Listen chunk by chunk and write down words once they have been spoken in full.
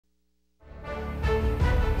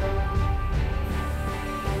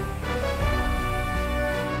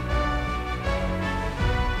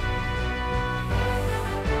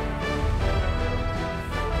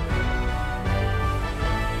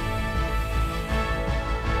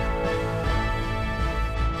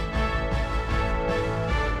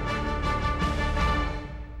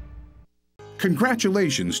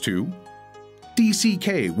Congratulations to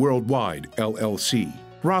DCK Worldwide, LLC,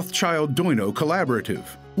 Rothschild Doino Collaborative,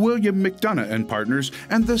 William McDonough and Partners,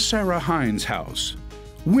 and the Sarah Hines House.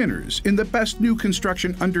 Winners in the Best New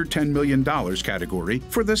Construction Under $10 Million category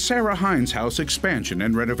for the Sarah Hines House expansion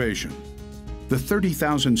and renovation. The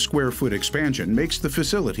 30,000 square foot expansion makes the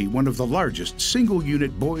facility one of the largest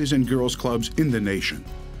single-unit boys and girls clubs in the nation.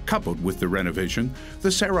 Coupled with the renovation,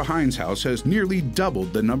 the Sarah Hines House has nearly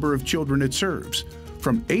doubled the number of children it serves,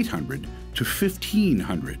 from 800 to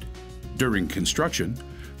 1,500. During construction,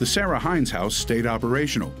 the Sarah Hines House stayed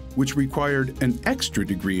operational, which required an extra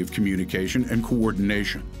degree of communication and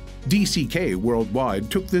coordination. DCK Worldwide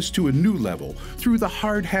took this to a new level through the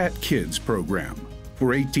Hard Hat Kids program.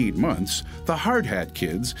 For 18 months, the Hard Hat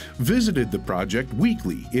Kids visited the project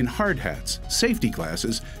weekly in hard hats, safety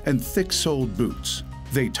glasses, and thick-soled boots.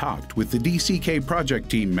 They talked with the DCK project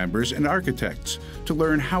team members and architects to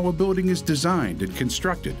learn how a building is designed and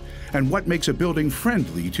constructed and what makes a building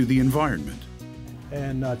friendly to the environment.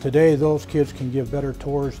 And today those kids can give better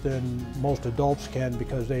tours than most adults can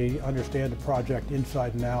because they understand the project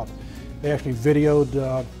inside and out. They actually videoed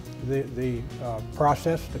the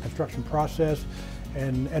process, the construction process,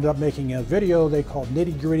 and ended up making a video they called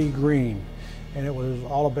Nitty Gritty Green. And it was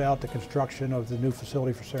all about the construction of the new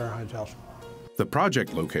facility for Sarah Hines House. The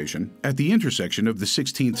project location, at the intersection of the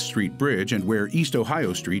 16th Street Bridge and where East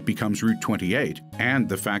Ohio Street becomes Route 28, and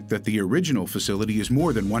the fact that the original facility is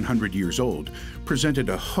more than 100 years old, presented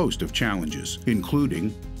a host of challenges,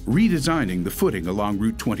 including redesigning the footing along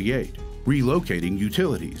Route 28, relocating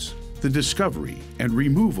utilities, the discovery and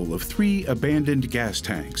removal of 3 abandoned gas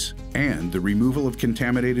tanks, and the removal of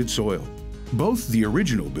contaminated soil. Both the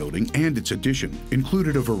original building and its addition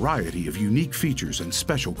included a variety of unique features and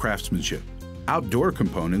special craftsmanship. Outdoor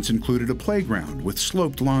components included a playground with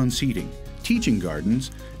sloped lawn seating, teaching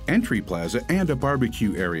gardens, entry plaza, and a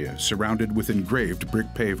barbecue area surrounded with engraved brick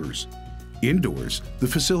pavers. Indoors, the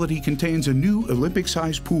facility contains a new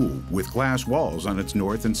Olympic-sized pool with glass walls on its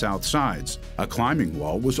north and south sides. A climbing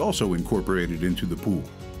wall was also incorporated into the pool.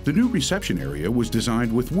 The new reception area was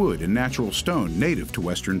designed with wood and natural stone native to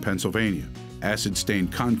western Pennsylvania.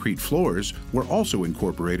 Acid-stained concrete floors were also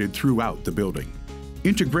incorporated throughout the building.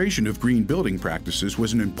 Integration of green building practices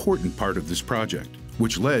was an important part of this project,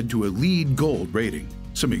 which led to a LEED Gold rating.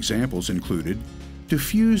 Some examples included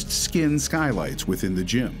diffused skin skylights within the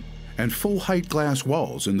gym and full-height glass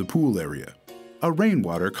walls in the pool area. A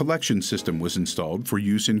rainwater collection system was installed for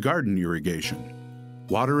use in garden irrigation.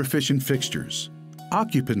 Water-efficient fixtures,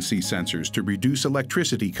 occupancy sensors to reduce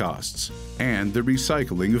electricity costs, and the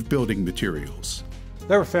recycling of building materials.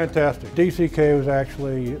 They were fantastic. DCK was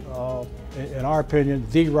actually, in our opinion,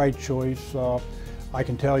 the right choice. I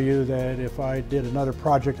can tell you that if I did another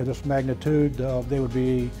project of this magnitude, they would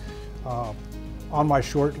be on my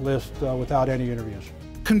short list without any interviews.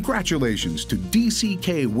 Congratulations to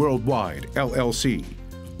DCK Worldwide, LLC,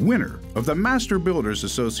 winner of the Master Builders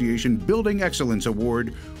Association Building Excellence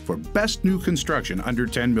Award for Best New Construction Under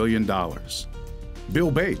 $10 Million.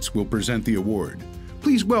 Bill Bates will present the award.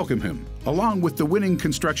 Please welcome him, along with the winning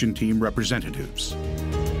construction team representatives.